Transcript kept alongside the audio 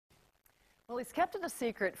Well, he's kept it a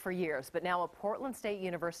secret for years, but now a Portland State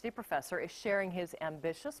University professor is sharing his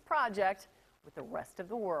ambitious project with the rest of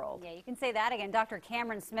the world. Yeah, you can say that again. Dr.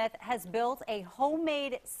 Cameron Smith has built a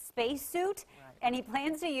homemade spacesuit, and he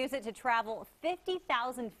plans to use it to travel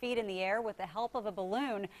 50,000 feet in the air with the help of a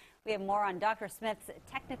balloon. We have more on Dr. Smith's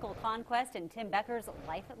technical conquest and Tim Becker's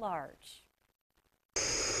life at large.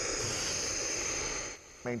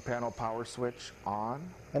 Main panel power switch on.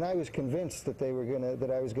 And I was convinced that I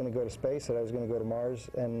was going to go to space, that I was going to go to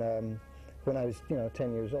Mars, and when I was,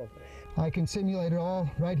 10 years old. I can simulate it all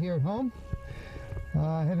right here at home.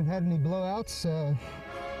 I haven't had any blowouts.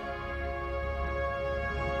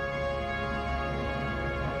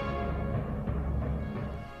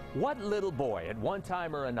 What little boy at one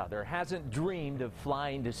time or another hasn't dreamed of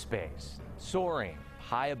flying to space, soaring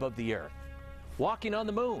high above the earth, walking on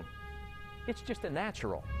the moon? It's just a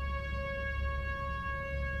natural.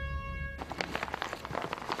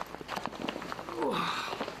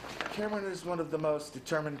 Cameron is one of the most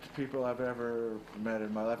determined people I've ever met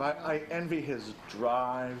in my life. I envy his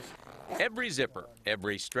drive. Every zipper,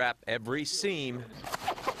 every strap, every seam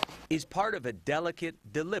is part of a delicate,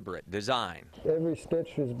 deliberate design. Every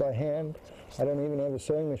stitch is by hand. I don't even have a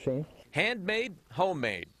sewing machine. Handmade,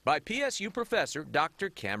 homemade by PSU professor Dr.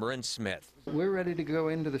 Cameron Smith. We're ready to go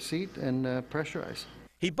into the seat and pressurize.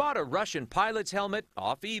 He bought a Russian pilot's helmet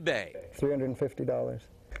off eBay. $350.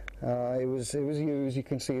 It was used. You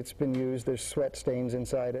can see it's been used. There's sweat stains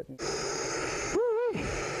inside it.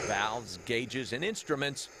 Valves, gauges, and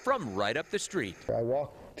instruments from right up the street. I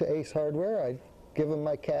walk to Ace Hardware. I give them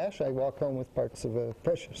my cash. I walk home with parts of a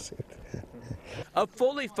pressure suit. A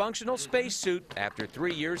fully functional spacesuit after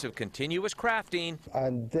 3 years of continuous crafting.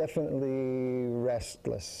 I'm definitely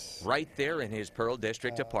restless. Right there in his Pearl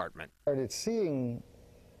District apartment. I started seeing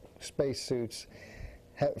spacesuits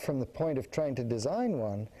from the point of trying to design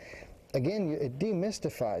one. Again, it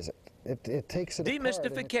demystifies it. It takes it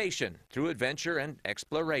Demystification through adventure and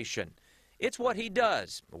exploration. It's what he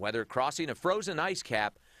does, whether crossing a frozen ice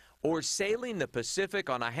cap or sailing the Pacific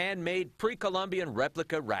on a handmade pre-Columbian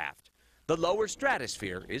replica raft. The lower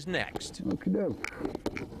stratosphere is next. Okey-doke.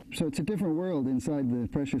 So it's a different world inside the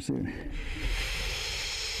pressure suit.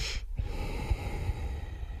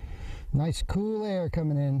 Nice cool air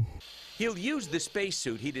coming in. He'll use the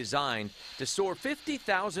spacesuit he designed to soar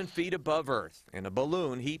 50,000 feet above Earth in a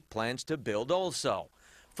balloon he plans to build also.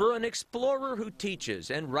 For an explorer who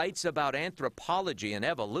teaches and writes about anthropology and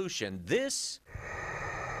evolution, this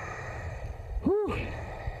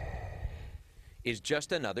is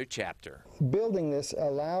just another chapter. Building this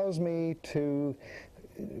allows me to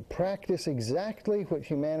practice exactly what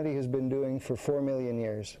humanity has been doing for 4 million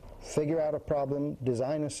years. Figure out a problem,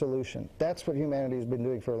 design a solution. That's what humanity has been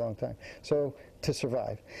doing for a long time. So, to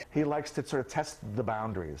survive. He likes to sort of test the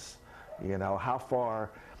boundaries. How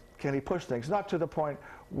far can he push things? Not to the point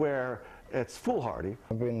where it's foolhardy.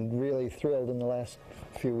 I've been really thrilled in the last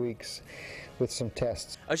few weeks with some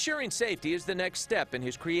tests. Assuring safety is the next step in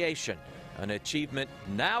his creation. An achievement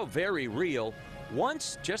now very real,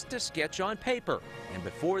 once just a sketch on paper, and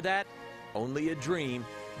before that, only a dream,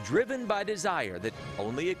 driven by desire that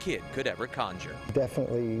only a kid could ever conjure.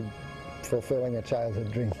 Definitely fulfilling a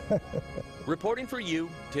childhood dream. Reporting for you,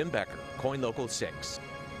 Tim Becker, KOIN Local 6.